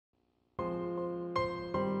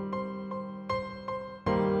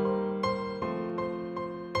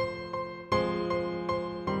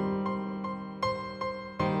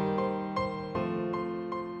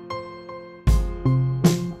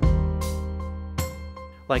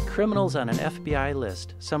Like criminals on an FBI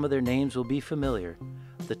list, some of their names will be familiar.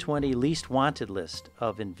 The 20 least wanted list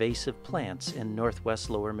of invasive plants in northwest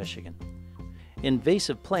lower Michigan.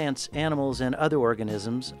 Invasive plants, animals, and other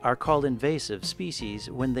organisms are called invasive species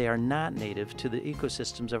when they are not native to the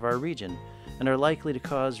ecosystems of our region and are likely to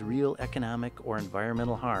cause real economic or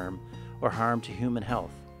environmental harm or harm to human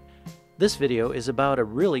health. This video is about a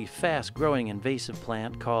really fast-growing invasive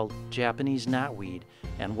plant called Japanese Knotweed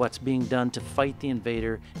and what's being done to fight the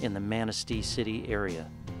invader in the Manistee City area.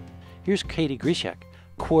 Here's Katie Grishek,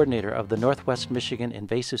 coordinator of the Northwest Michigan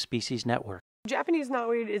Invasive Species Network. Japanese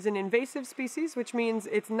knotweed is an invasive species, which means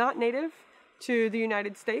it's not native to the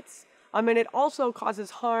United States, and it also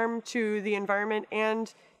causes harm to the environment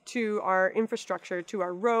and to our infrastructure, to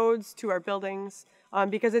our roads, to our buildings,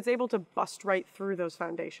 because it's able to bust right through those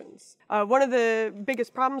foundations. One of the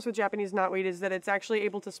biggest problems with Japanese knotweed is that it's actually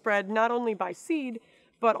able to spread not only by seed,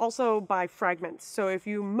 but also by fragments. So if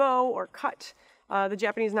you mow or cut the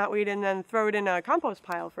Japanese knotweed and then throw it in a compost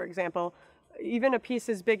pile, for example, even a piece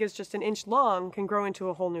as big as just an inch long can grow into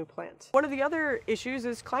a whole new plant. One of the other issues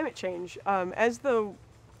is climate change. As the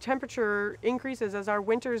temperature increases, as our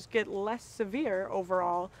winters get less severe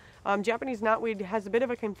overall, Japanese knotweed has a bit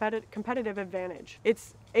of a competitive advantage.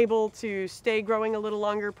 It's able to stay growing a little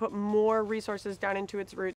longer, put more resources down into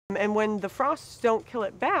its roots, and when the frosts don't kill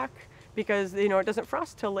it back, because it doesn't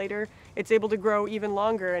frost till later, it's able to grow even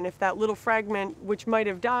longer. And if that little fragment, which might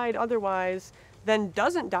have died otherwise, then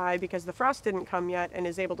doesn't die because the frost didn't come yet and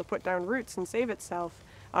is able to put down roots and save itself,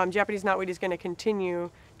 Japanese knotweed is going to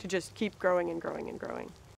continue to just keep growing and growing and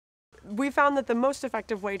growing. We found that the most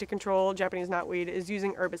effective way to control Japanese knotweed is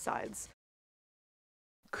using herbicides.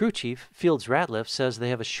 Crew Chief Fields Ratliff says they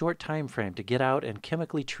have a short time frame to get out and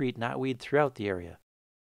chemically treat knotweed throughout the area.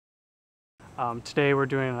 Today we're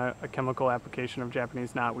doing a chemical application of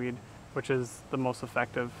Japanese knotweed, which is the most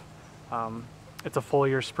effective. It's a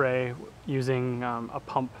foliar spray using a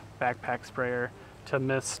pump backpack sprayer to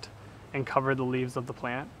mist and cover the leaves of the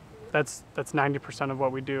plant. That's 90% of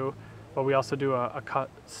what we do, but we also do a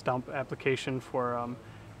cut stump application for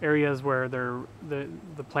areas where the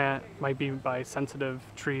plant might be by sensitive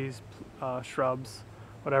trees, shrubs,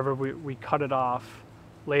 whatever. We cut it off,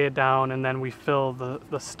 lay it down, and then we fill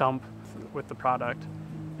the stump with the product.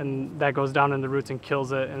 And that goes down in the roots and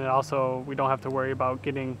kills it, and it also, we don't have to worry about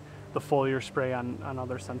getting the foliar spray on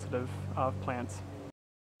other sensitive plants.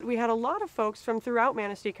 We had a lot of folks from throughout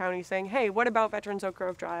Manistee County saying, hey, what about Veterans Oak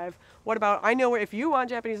Grove Drive? What about, I know where, if you want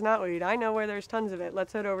Japanese knotweed, I know where there's tons of it,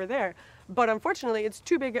 let's head over there. But unfortunately, it's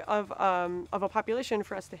too big of a population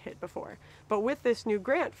for us to hit before. But with this new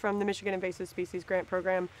grant from the Michigan Invasive Species Grant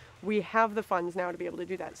Program, we have the funds now to be able to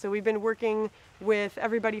do that. So we've been working with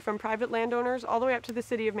everybody from private landowners all the way up to the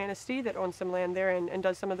city of Manistee that owns some land there and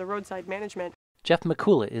does some of the roadside management. Jeff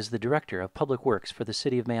McCula is the Director of Public Works for the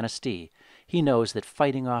City of Manistee. He knows that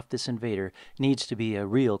fighting off this invader needs to be a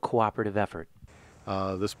real cooperative effort.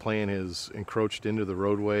 This plant is encroached into the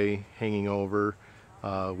roadway, hanging over.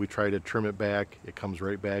 We try to trim it back. It comes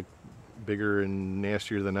right back bigger and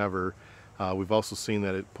nastier than ever. We've also seen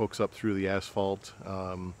that it pokes up through the asphalt,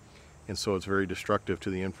 and so it's very destructive to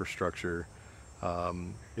the infrastructure.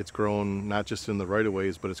 It's grown not just in the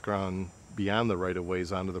right-of-ways, but it's grown beyond the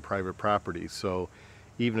right-of-ways onto the private property. So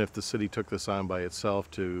even if the city took this on by itself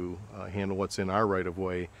to handle what's in our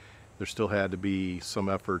right-of-way, there still had to be some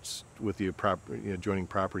efforts with the adjoining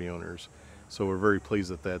property owners. So we're very pleased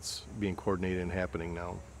that that's being coordinated and happening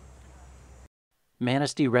now.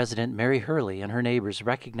 Manistee resident Mary Hurley and her neighbors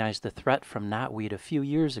recognized the threat from knotweed a few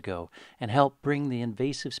years ago and helped bring the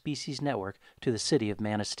Invasive Species Network to the city of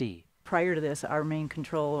Manistee. Prior to this, our main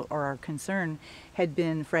control or our concern had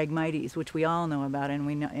been Phragmites, which we all know about, and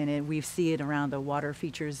we see it around the water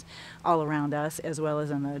features all around us, as well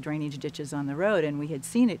as on the drainage ditches on the road. And we had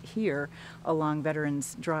seen it here along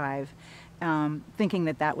Veterans Drive, thinking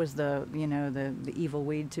that was the evil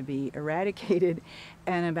weed to be eradicated.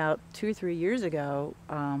 And about 2 or 3 years ago,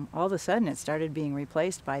 all of a sudden, it started being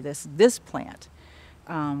replaced by this plant,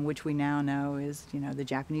 which we now know is the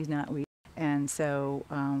Japanese knotweed. And so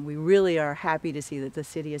we really are happy to see that the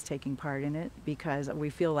city is taking part in it, because we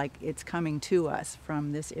feel like it's coming to us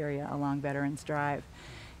from this area along Veterans Drive.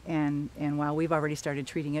 And while we've already started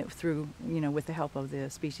treating it through, with the help of the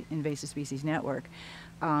Invasive Species Network,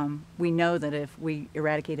 we know that if we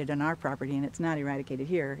eradicate it on our property and it's not eradicated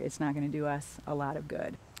here, it's not going to do us a lot of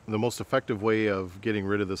good. The most effective way of getting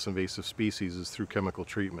rid of this invasive species is through chemical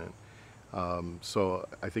treatment. So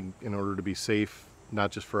I think in order to be safe, not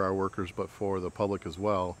just for our workers but for the public as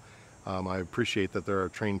well, I appreciate that there are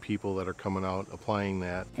trained people that are coming out applying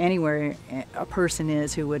that. Anywhere a person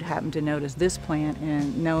is who would happen to notice this plant,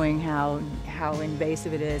 and knowing how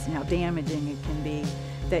invasive it is and how damaging it can be,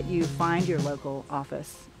 that you find your local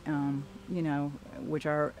office, you know, which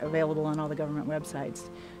are available on all the government websites,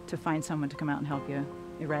 to find someone to come out and help you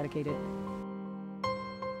eradicate it.